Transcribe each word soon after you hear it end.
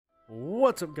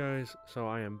What's up, guys? So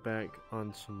I am back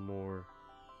on some more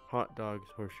hot dogs,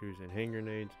 horseshoes, and hand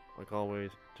grenades. Like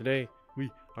always, today we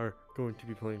are going to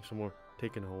be playing some more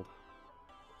Take and Hold.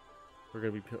 We're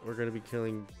gonna be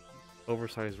killing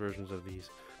oversized versions of these.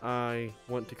 I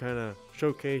want to kind of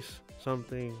showcase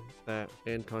something that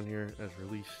Anton here has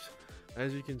released.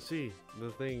 As you can see,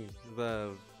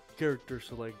 the character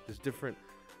select is different,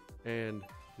 and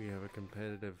we have a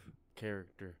competitive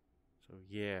character. So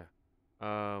yeah.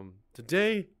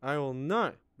 Today I will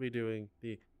not be doing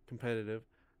the competitive.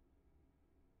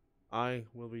 I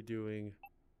will be doing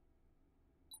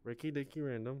Ricky Dicky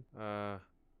Random.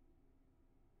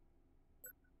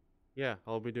 Yeah,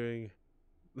 I'll be doing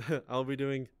I'll be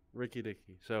doing Ricky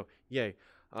Dicky. So yay.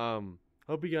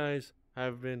 Hope you guys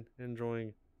have been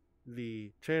enjoying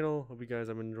the channel. Hope you guys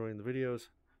have been enjoying the videos.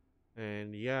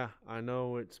 And yeah, I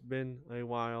know it's been a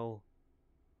while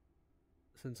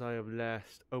since I have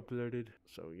last uploaded.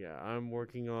 So yeah, I'm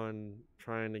working on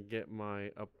trying to get my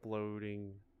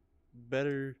uploading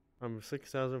better. I'm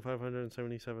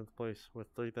 6,577th place with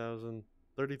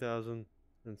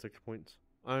 30,006 points.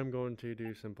 I'm going to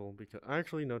do simple because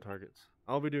actually no targets.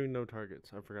 I'll be doing no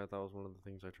targets. I forgot that was one of the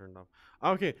things I turned off.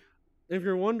 Okay, if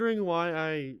you're wondering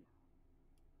why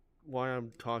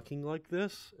I'm talking like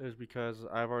this, is because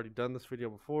I've already done this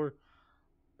video before.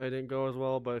 It didn't go as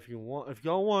well, but if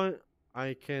y'all want,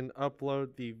 I can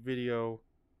upload the video.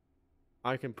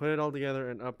 I can put it all together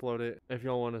and upload it if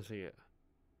y'all want to see it.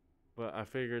 But I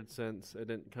figured since it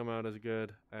didn't come out as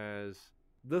good as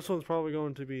this one's probably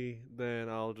going to be, then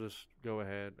I'll just go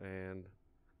ahead and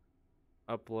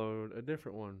upload a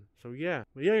different one. So yeah.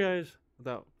 But yeah, guys,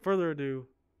 without further ado,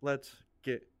 let's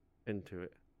get into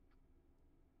it.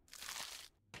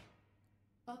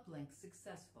 Uplink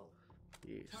successful.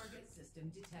 Yes. Target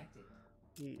system detected.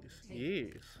 Yes. Take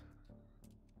Yes.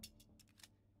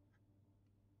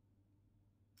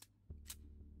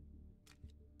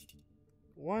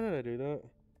 Why did I do that?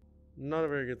 Not a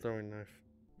very good throwing knife.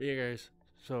 But yeah, guys,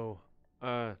 so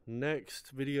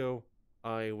next video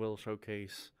I will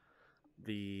showcase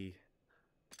the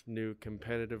new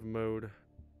competitive mode.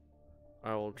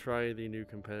 I will try the new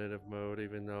competitive mode,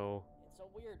 even though it's a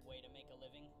weird way to make a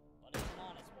living, but it's an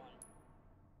honest one.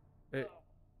 it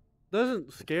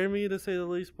doesn't scare me, to say the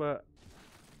least, but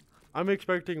I'm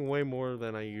expecting way more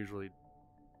than I usually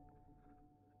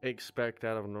expect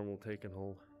out of a normal take and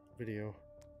hold video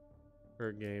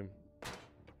or game.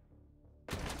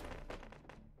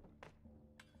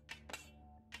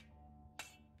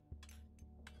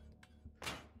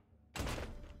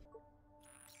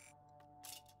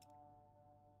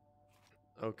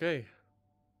 Okay,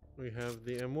 we have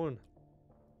the M1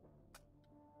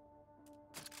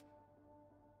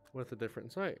 with a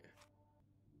different sight.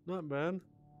 Not bad.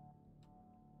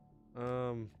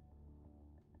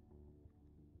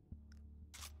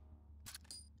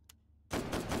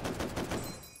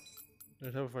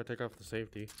 I'd hope if I take off the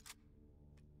safety.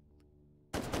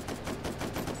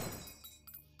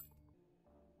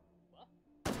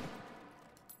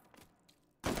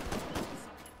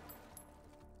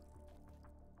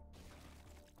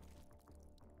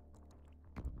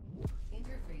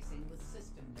 Interfacing with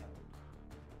system node.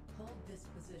 Hold this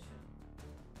position.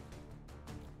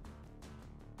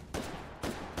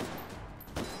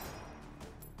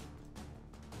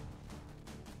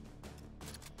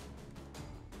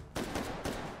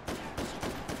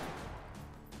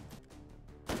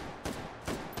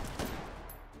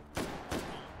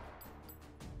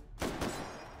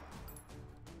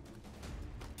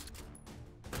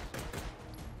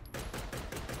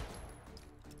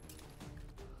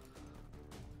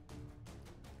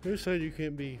 Who said you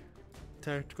can't be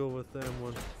tactical with the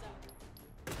M1?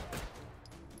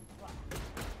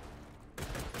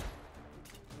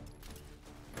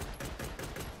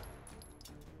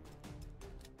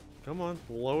 Come on,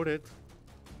 load it.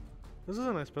 This is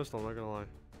a nice pistol, I'm not gonna lie.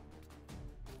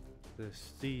 The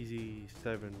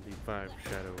CZ75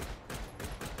 Shadow.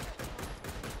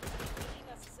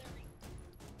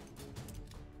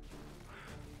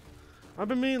 I've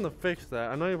been meaning to fix that.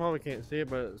 I know you probably can't see it,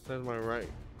 but it says my right.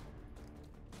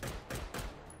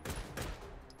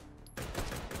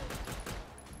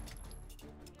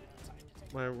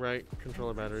 My right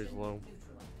controller battery is low.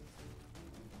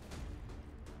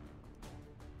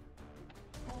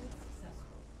 Hold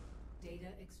successful.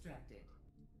 Data extracted.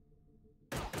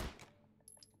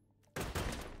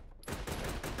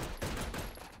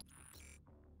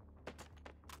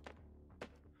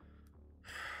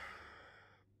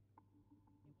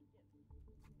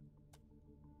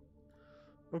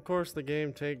 Of course, the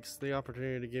game takes the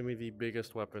opportunity to give me the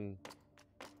biggest weapon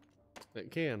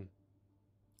it can.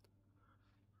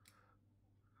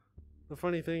 The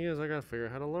funny thing is, I gotta figure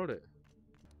out how to load it.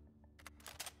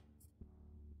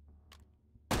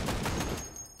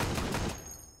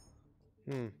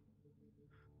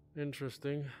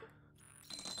 Interesting.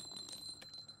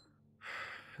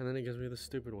 And then it gives me the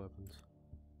stupid weapons.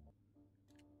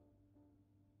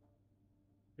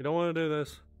 You don't want to do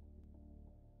this.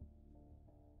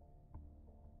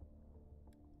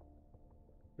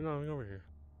 No, I'm over here.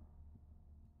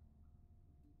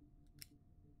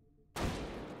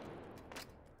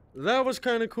 That was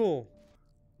kind of cool.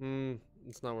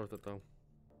 It's not worth it though.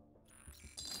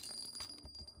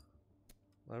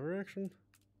 Lever action?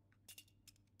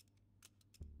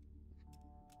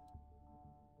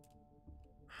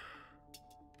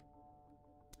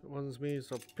 It wasn't me,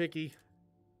 so picky.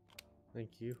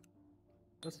 Thank you.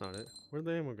 That's not it. Where'd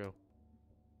the ammo go?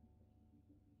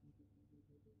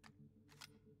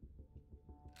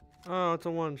 Oh, it's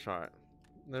a one shot.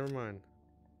 Never mind.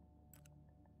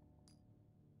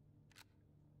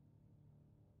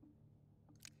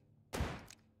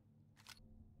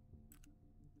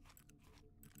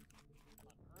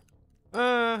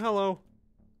 Hello.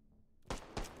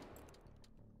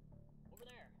 Over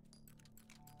there.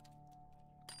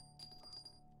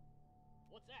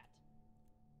 What's that?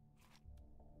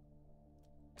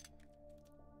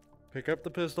 Pick up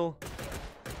the pistol. Got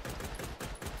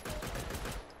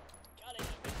it.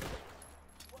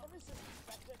 Whatever is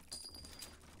suspected.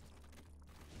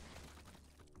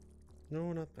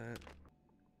 No, not that.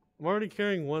 I'm already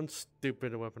carrying one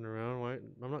stupid weapon around. Why?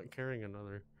 I'm not carrying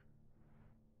another.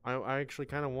 I actually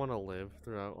kind of want to live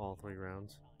throughout all 3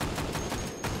 rounds.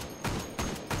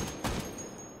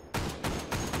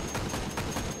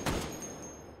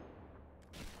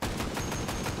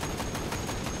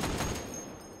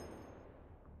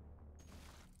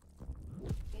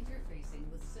 Interfacing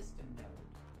with system node.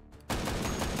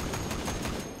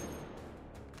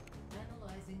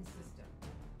 Analyzing system.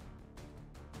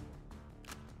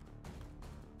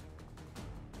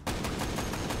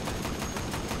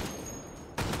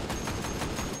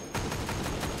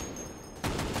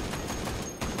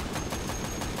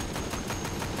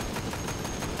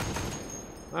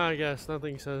 I guess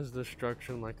nothing says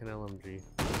destruction like an LMG.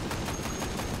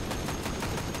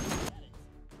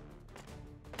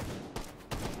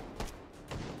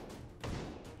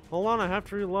 Hold on, I have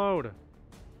to reload.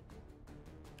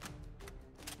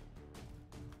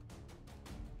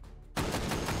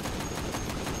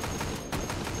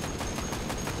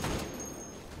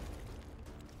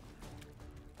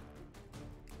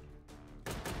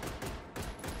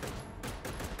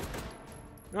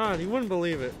 God, you wouldn't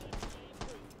believe it.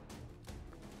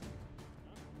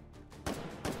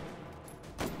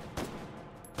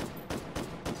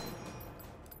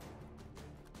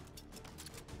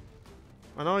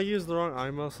 I know I use the wrong eye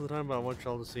most of the time, but I want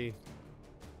y'all to see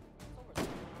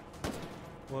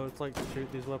what it's like to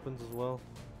shoot these weapons as well.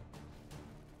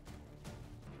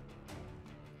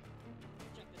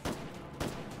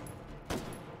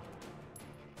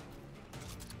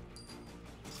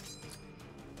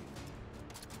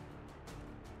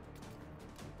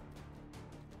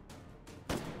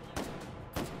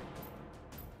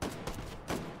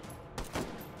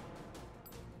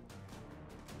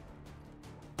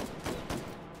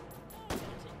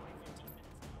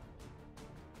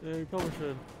 Yeah, you probably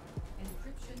should.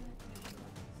 Encryption neutralized.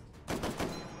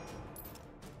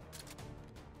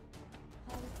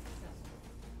 Hull successful.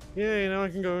 Yay, now I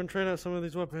can go and trade out some of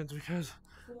these weapons because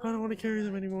I don't want to carry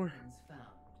them anymore. Weapons found.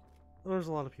 There's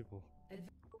a lot of people.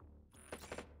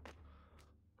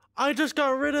 I just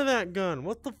got rid of that gun.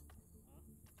 What the?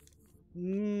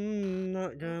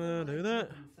 Not gonna do that.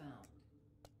 Weapon found.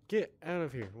 Get out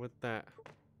of here with that.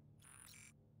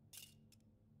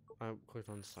 I clicked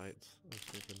on sights. I'm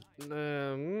stupid.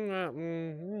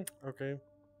 Okay.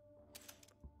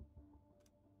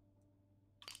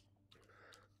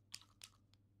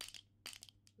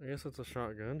 I guess it's a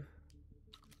shotgun.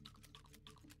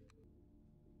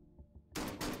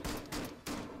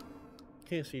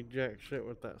 Can't see jack shit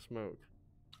with that smoke.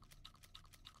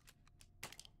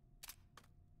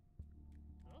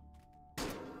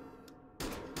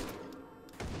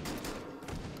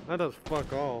 That does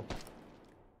fuck all.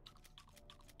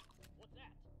 What's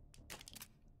that?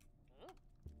 Huh?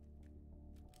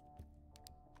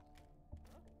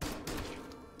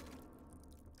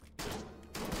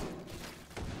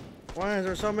 Why is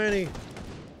there so many?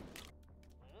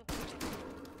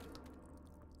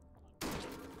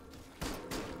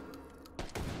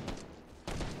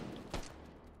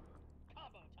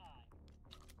 Combo time.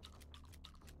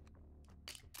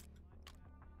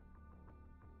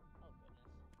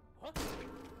 Oh goodness. Huh?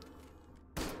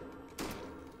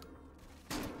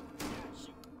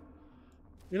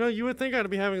 You know, you would think I'd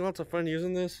be having lots of fun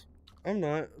using this. I'm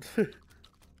not.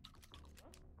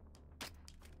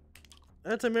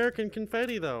 That's American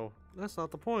confetti, though. That's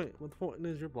not the point. What the point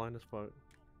is, you're blind as fuck.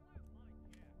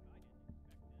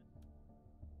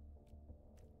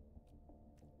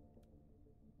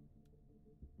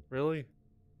 Really?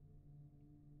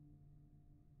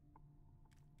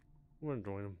 I'm gonna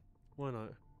join him. Why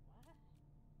not?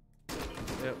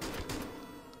 Yep.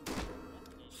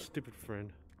 Stupid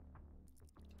friend.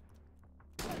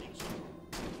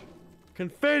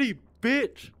 Confetti,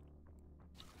 bitch!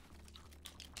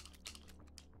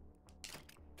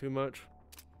 Too much.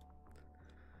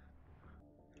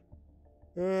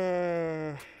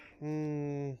 Well,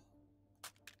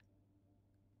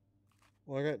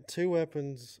 I got 2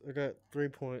 weapons. I got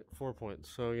 4 points.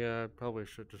 So yeah, I probably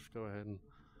should just go ahead and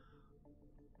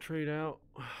trade out.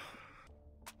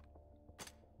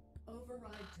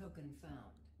 Override token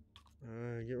found.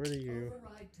 Get rid of you.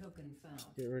 Override token found.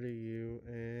 Get rid of you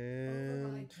and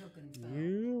Override token found.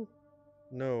 you.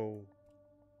 No.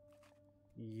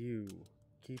 You.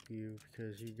 Keep you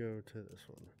because you go to this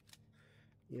one.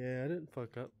 Yeah, I didn't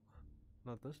fuck up.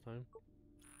 Not this time.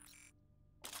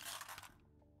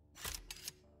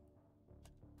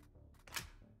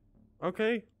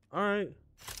 Okay, alright.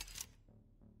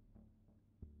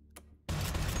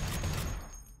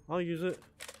 I'll use it.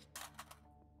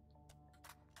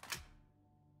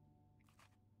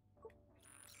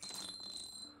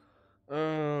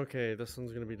 Okay, this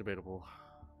one's gonna be debatable.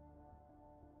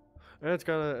 It's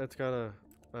got a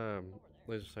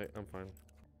laser sight. I'm fine.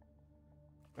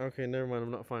 Okay, never mind.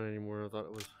 I'm not fine anymore. I thought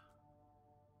it was.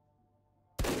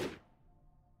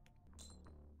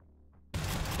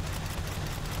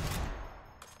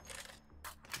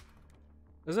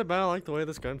 Is it bad? I like the way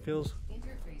this gun feels.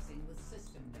 Interfacing with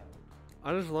system node.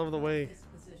 I just love the way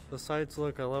Disposition. the sights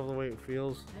look. I love the way it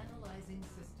feels. Analyzing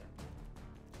system.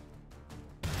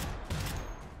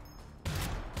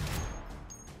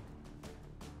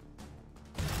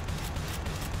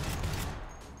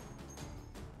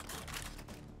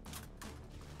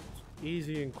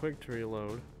 Easy and quick to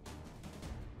reload.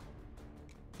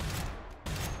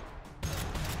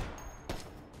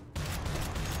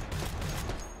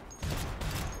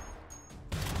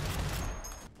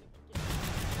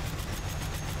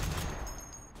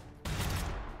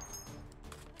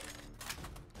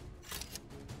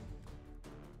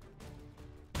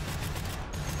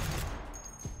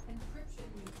 Encryption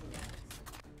neutralized.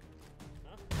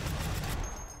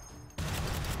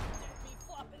 Me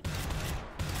flopping.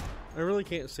 I really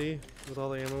can't see with all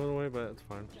the ammo in the way, but it's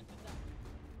fine. Check this out.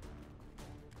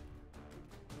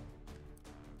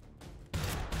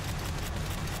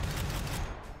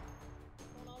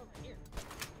 What's going on over here?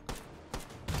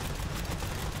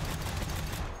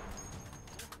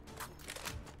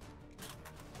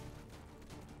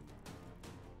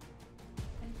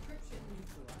 Encryption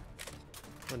neutralized.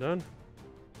 Am I done?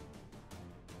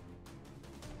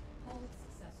 Hold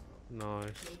successful.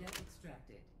 Nice. Data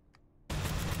extracted.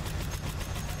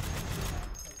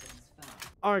 Tokens found.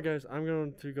 Alright guys, I'm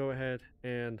going to go ahead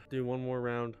and do one more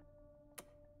round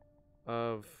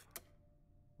of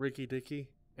Ricky Dicky.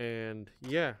 And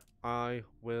yeah, I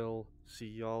will see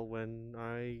y'all when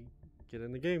I get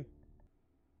in the game.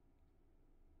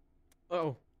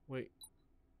 Oh, wait.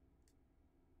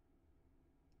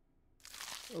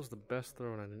 That was the best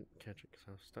throw and I didn't catch it because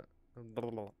I was stuck.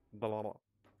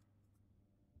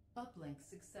 Uplink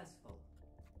successful.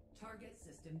 Target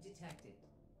system detected.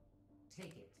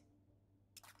 Take it.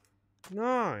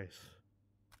 Nice.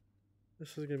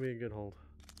 This is gonna be a good hold.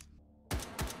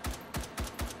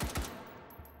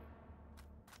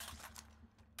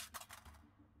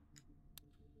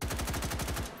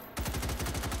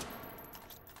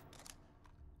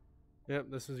 Yep,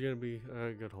 this is gonna be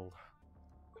a good hold.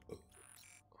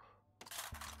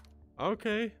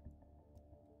 Okay.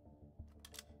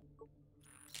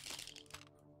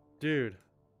 Dude.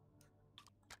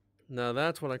 Now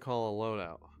that's what I call a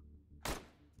loadout.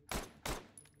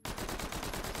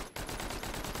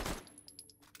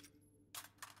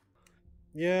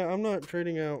 Yeah, I'm not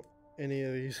trading out any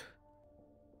of these.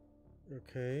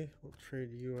 Okay, we'll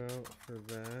trade you out for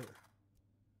that.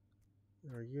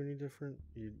 Are you any different?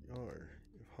 You are.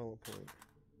 You have hollow point.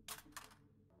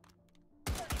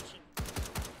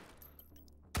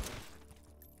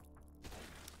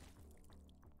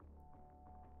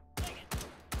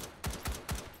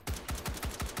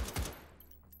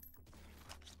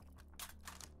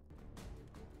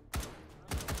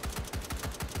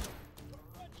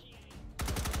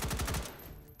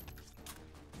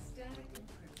 Static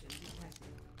encryption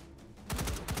detected.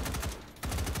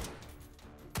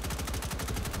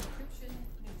 Encryption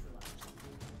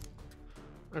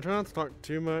I try not to talk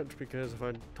too much because if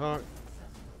I talk,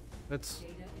 it's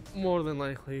Data more than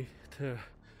likely to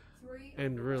 3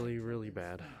 end really, override really tokens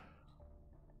bad. found.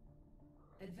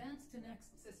 Advance to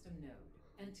next system node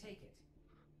and take it.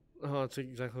 Oh, that's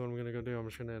exactly what I'm gonna go do. I'm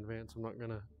just gonna advance. I'm not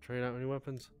gonna trade out any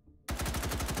weapons.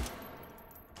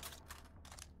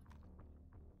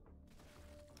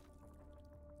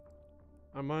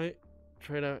 I might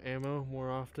trade out ammo more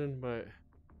often, but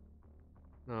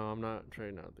no, I'm not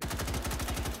trading out these.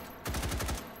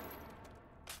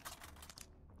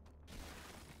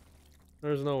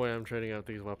 There's no way I'm trading out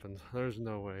these weapons. There's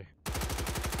no way.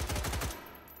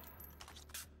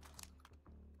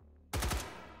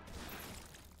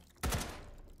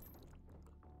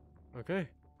 Okay.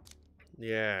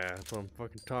 Yeah, that's what I'm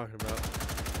fucking talking about.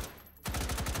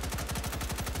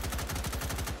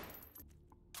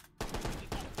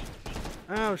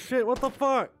 Oh shit, what the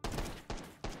fuck?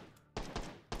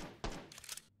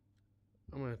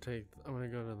 I'm gonna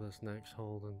go to this next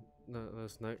hold and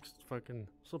this next fucking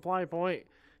supply point.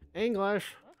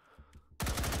 English!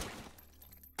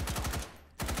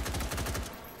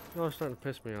 No, it's starting to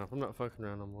piss me off. I'm not fucking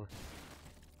around no more.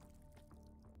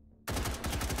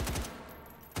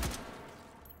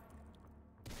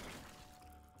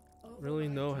 Really,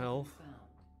 Override no token health? found.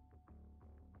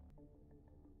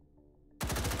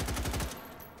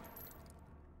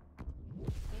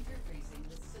 Interfacing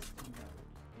with system node.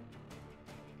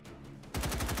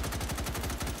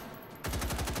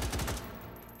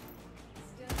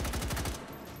 Static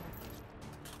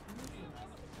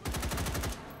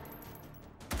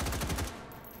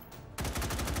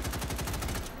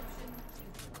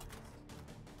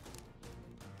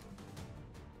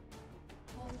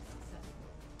Hold successful.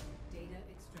 Data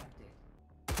extracted.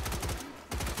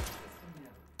 System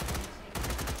node.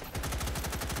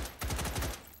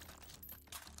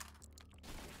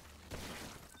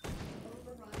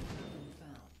 Override token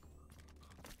found.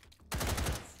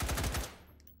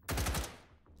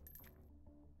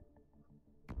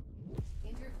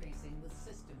 Interfacing with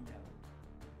system node.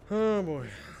 Oh boy.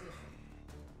 Position.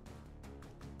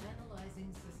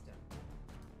 Analyzing system.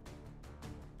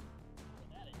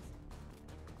 That is.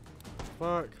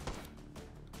 Fuck.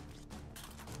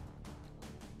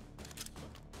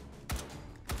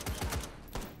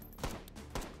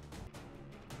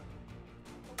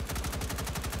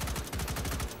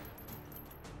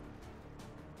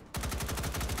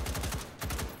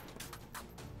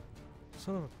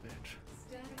 Son of a bitch.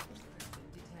 Static encryption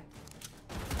detected.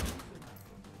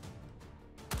 Neutralizing.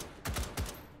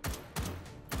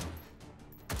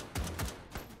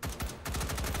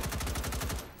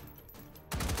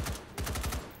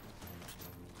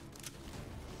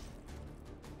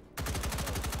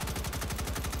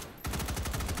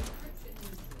 Encryption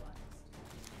neutralized.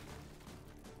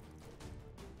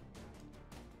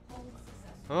 Hold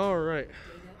successful. Alright.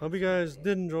 Data Hope you guys extracted.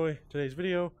 did enjoy today's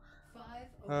video. 5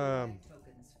 override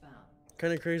tokens found.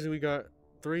 Kinda crazy we got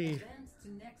 3 Advance to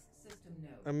next system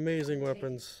node. amazing Take it.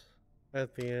 weapons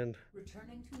at the end.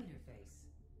 Returning to interface.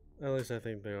 At least I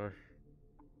think they are.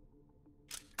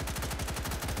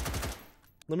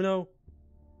 Let me know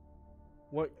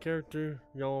what character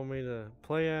y'all want me to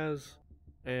play as.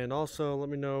 And also let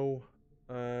me know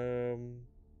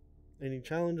any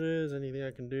challenges, anything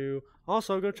I can do.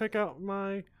 Also go check out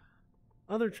my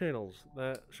other channels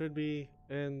that should be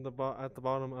in the at the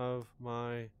bottom of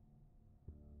my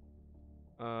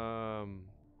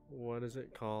what is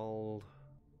it called?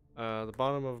 The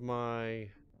bottom of my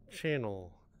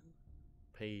channel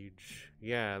page.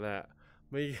 Yeah, that.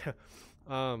 But yeah,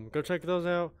 go check those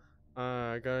out.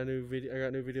 I got a new video. I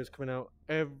got new videos coming out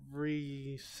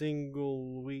every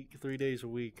single week, 3 days a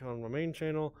week on my main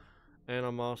channel, and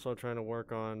I'm also trying to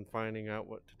work on finding out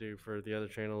what to do for the other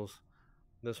channels.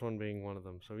 This one being one of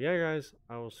them. So yeah, guys,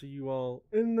 I will see you all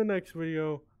in the next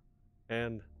video,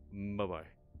 and bye bye.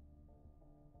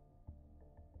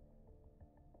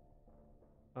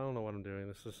 I don't know what I'm doing.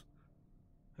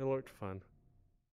 It looked fun.